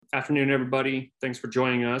Afternoon, everybody. Thanks for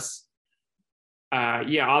joining us.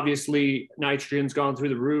 Yeah, obviously nitrogen's gone through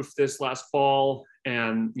the roof this last fall,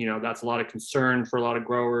 and that's a lot of concern for a lot of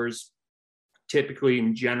growers. Typically,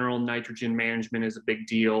 in general, nitrogen management is a big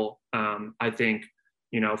deal. I think,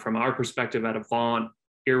 from our perspective at Avant,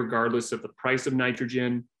 irregardless of the price of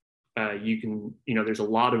nitrogen, there's a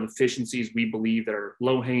lot of efficiencies we believe that are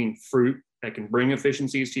low-hanging fruit that can bring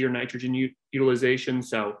efficiencies to your nitrogen utilization.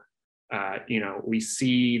 So, we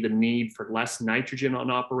see the need for less nitrogen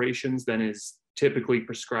on operations than is typically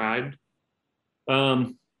prescribed.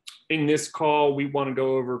 In this call, we want to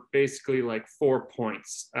go over basically like 4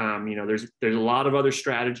 points. There's a lot of other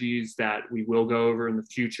strategies that we will go over in the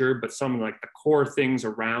future, but some like the core things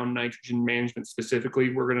around nitrogen management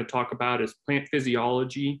specifically we're going to talk about is plant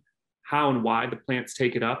physiology, how and why the plants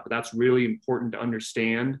take it up. That's really important to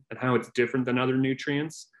understand, and how it's different than other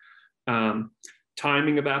nutrients.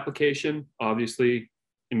 Timing of application, obviously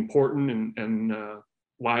important and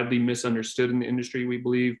widely misunderstood in the industry, we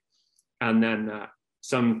believe. And then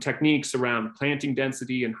some techniques around planting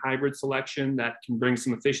density and hybrid selection that can bring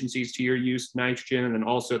some efficiencies to your use of nitrogen. And then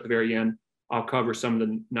also at the very end, I'll cover some of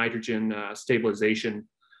the nitrogen stabilization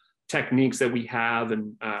techniques that we have,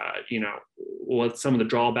 and what some of the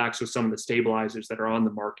drawbacks with some of the stabilizers that are on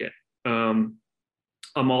the market. I'm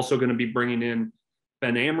also going to be bringing in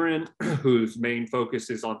Ben Ameren, whose main focus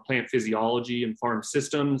is on plant physiology and farm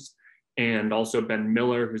systems, and also Ben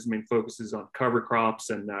Miller, whose main focus is on cover crops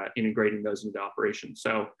and integrating those into operations.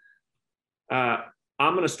 So I'm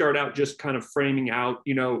going to start out just kind of framing out,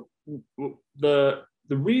 the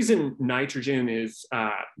reason nitrogen is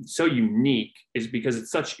so unique is because it's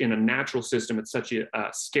such, in a natural system, it's such a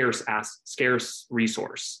scarce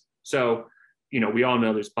resource. So we all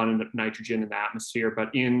know there's abundant nitrogen in the atmosphere,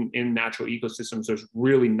 but in natural ecosystems, there's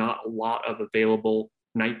really not a lot of available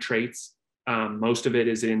nitrates. Most of it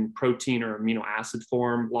is in protein or amino acid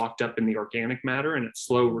form, locked up in the organic matter, and it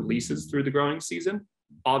slow releases through the growing season.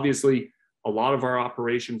 Obviously, a lot of our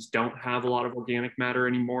operations don't have a lot of organic matter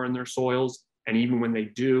anymore in their soils, and even when they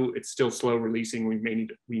do, it's still slow releasing. We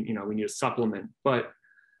need a supplement, but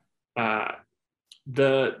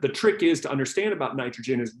the trick is to understand about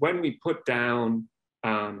nitrogen is when we put down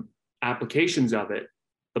applications of it,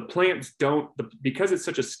 the plants don't, because it's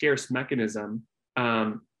such a scarce mechanism,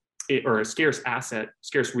 or a scarce asset,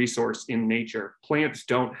 scarce resource in nature, plants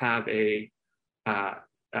don't have a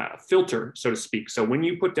filter, so to speak. So when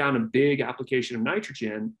you put down a big application of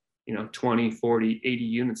nitrogen, 20, 40, 80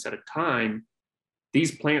 units at a time,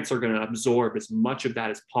 these plants are going to absorb as much of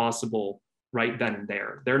that as possible right then and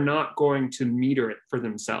there. They're not going to meter it for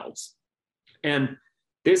themselves. And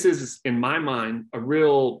this is, in my mind, a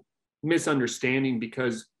real misunderstanding,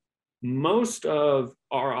 because most of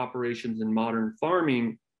our operations in modern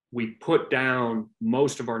farming, we put down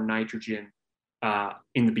most of our nitrogen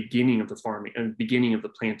in the beginning of the farming and the beginning of the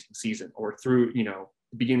planting season, or through, the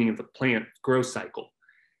beginning of the plant growth cycle.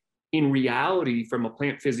 In reality, from a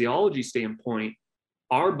plant physiology standpoint,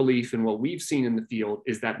 our belief and what we've seen in the field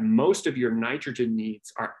is that most of your nitrogen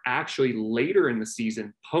needs are actually later in the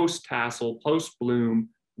season, post-tassel, post-bloom,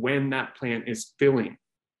 when that plant is filling.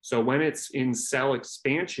 So when it's in cell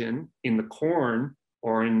expansion in the corn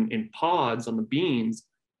or in pods on the beans,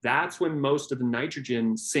 that's when most of the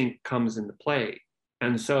nitrogen sink comes into play.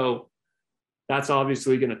 And so that's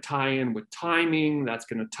obviously going to tie in with timing. That's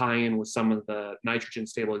going to tie in with some of the nitrogen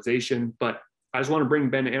stabilization. But I just want to bring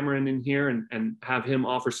Ben Ameren in here and have him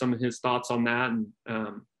offer some of his thoughts on that. And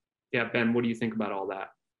yeah, Ben, what do you think about all that?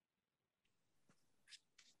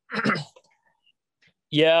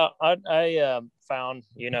 Yeah, I found,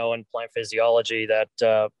 in plant physiology that,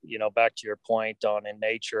 back to your point on in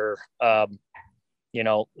nature,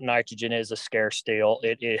 nitrogen is a scarce deal.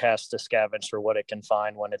 It has to scavenge for what it can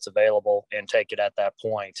find when it's available and take it at that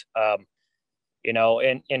point. And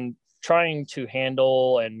trying to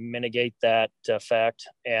handle and mitigate that effect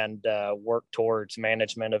and work towards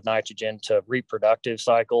management of nitrogen to reproductive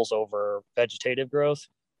cycles over vegetative growth,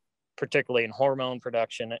 particularly in hormone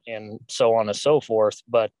production and so on and so forth.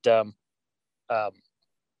 But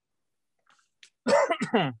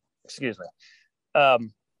excuse me.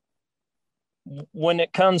 When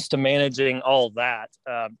it comes to managing all that,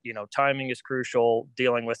 timing is crucial,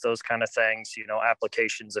 dealing with those kind of things,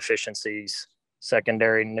 applications, efficiencies,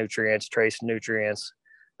 secondary nutrients, trace nutrients,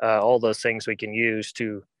 all those things we can use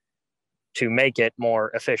to make it more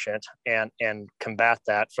efficient and combat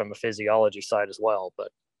that from a physiology side as well. But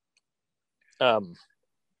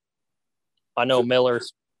I know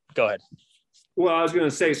Miller's, go ahead. Well, I was going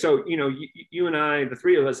to say, so, you and I, the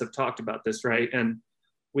three of us have talked about this, right? And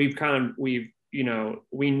we've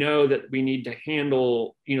we know that we need to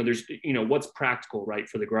handle, there's, what's practical, right,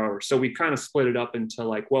 for the grower. So we kind of split it up into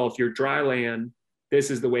like, well, if you're dry land, this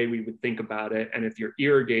is the way we would think about it. And if you're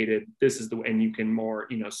irrigated, this is the way, and you can more,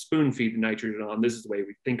 spoon feed the nitrogen on, this is the way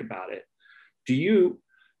we think about it. Do you,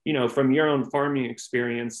 from your own farming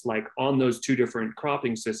experience, like on those two different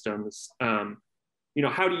cropping systems,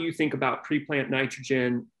 how do you think about pre-plant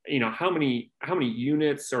nitrogen? How many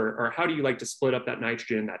units, or how do you like to split up that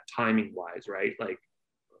nitrogen, that timing wise, right? Like,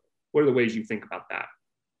 what are the ways you think about that?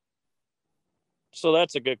 So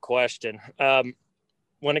that's a good question.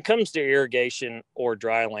 When it comes to irrigation or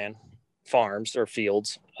dryland farms or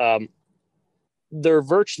fields, they're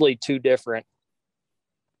virtually two different.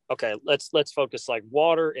 Okay, let's focus. Like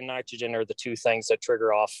water and nitrogen are the two things that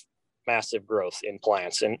trigger off massive growth in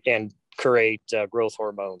plants and create growth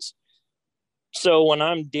hormones. So when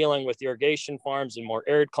I'm dealing with irrigation farms in more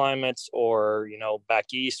arid climates, or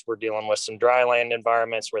back east, we're dealing with some dry land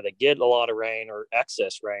environments where they get a lot of rain or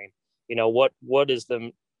excess rain. What is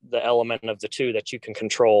the element of the two that you can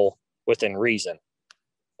control within reason?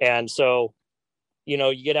 And so,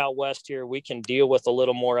 you get out west here, we can deal with a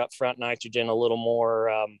little more upfront nitrogen, a little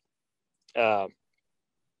more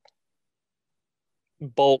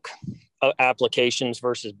bulk applications,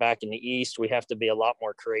 versus back in the east, we have to be a lot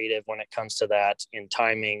more creative when it comes to that in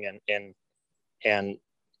timing and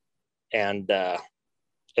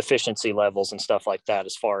efficiency levels and stuff like that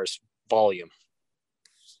as far as volume.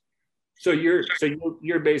 So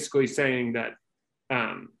you're basically saying that,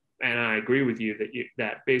 and I agree with you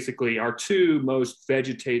that basically our two most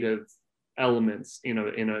vegetative elements in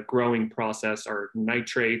a growing process are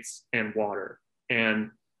nitrates and water.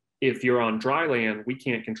 And if you're on dry land, we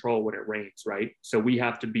can't control when it rains, right? So we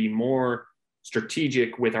have to be more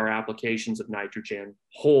strategic with our applications of nitrogen,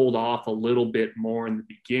 hold off a little bit more in the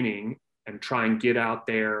beginning, and try and get out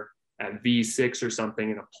there at V6 or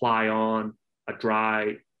something and apply on a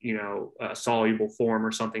dry, soluble form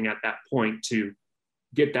or something at that point to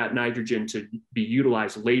get that nitrogen to be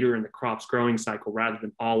utilized later in the crop's growing cycle rather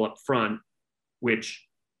than all up front, which,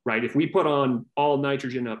 right, if we put on all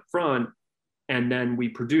nitrogen up front and then we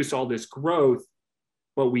produce all this growth,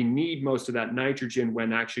 but we need most of that nitrogen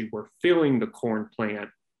when actually we're filling the corn plant,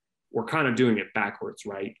 we're kind of doing it backwards,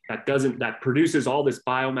 right? That produces all this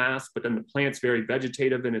biomass, but then the plant's very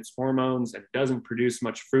vegetative in its hormones and doesn't produce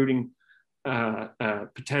much fruiting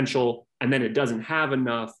potential. And then it doesn't have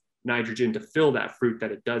enough nitrogen to fill that fruit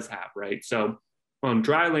that it does have, right? So on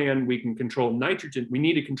dry land, we can control nitrogen. We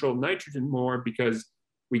need to control nitrogen more because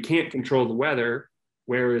we can't control the weather.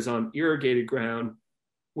 Whereas on irrigated ground,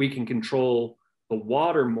 we can control the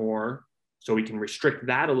water more, so we can restrict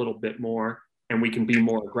that a little bit more, and we can be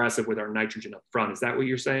more aggressive with our nitrogen up front. Is that what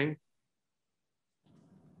you're saying?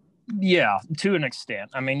 Yeah, to an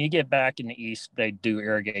extent. I mean, you get back in the east, they do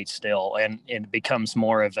irrigate still, and it becomes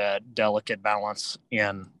more of a delicate balance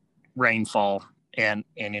in rainfall and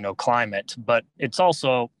climate. But it's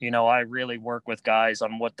also, I really work with guys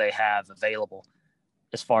on what they have available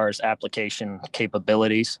as far as application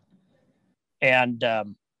capabilities, and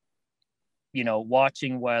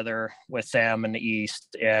watching weather with them in the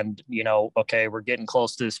east, and okay, we're getting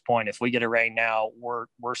close to this point. If we get a rain now,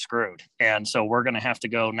 we're screwed, and so we're going to have to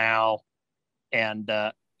go now and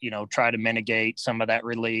try to mitigate some of that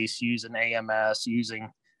release using AMS,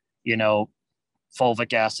 using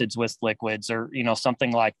fulvic acids with liquids, or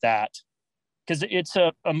something like that, because it's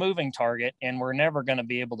a moving target and we're never going to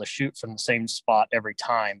be able to shoot from the same spot every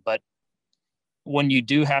time. But when you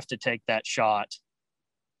do have to take that shot,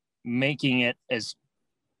 making it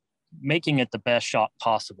the best shot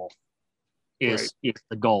possible is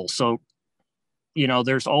the goal. So,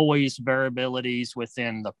 there's always variabilities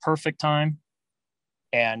within the perfect time,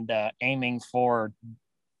 and aiming for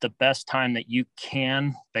the best time that you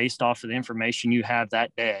can based off of the information you have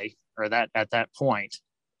that day or that at that point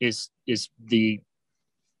is the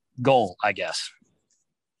goal, I guess.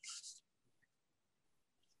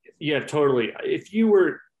 Yeah, totally. If you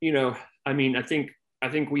were, I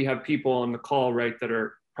think we have people on the call, right, that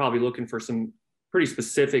are probably looking for some pretty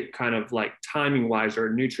specific kind of like timing wise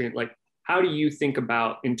or nutrient. Like, how do you think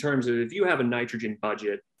about, in terms of, if you have a nitrogen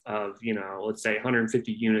budget of, let's say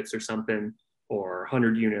 150 units or something, or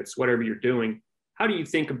 100 units, whatever you're doing, how do you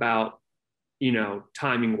think about,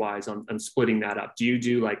 timing wise on splitting that up? Do you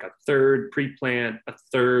do like a third pre-plant, a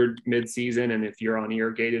third mid-season, and if you're on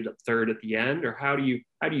irrigated, a third at the end? Or how do you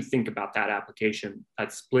think about that application,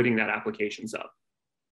 splitting that applications up?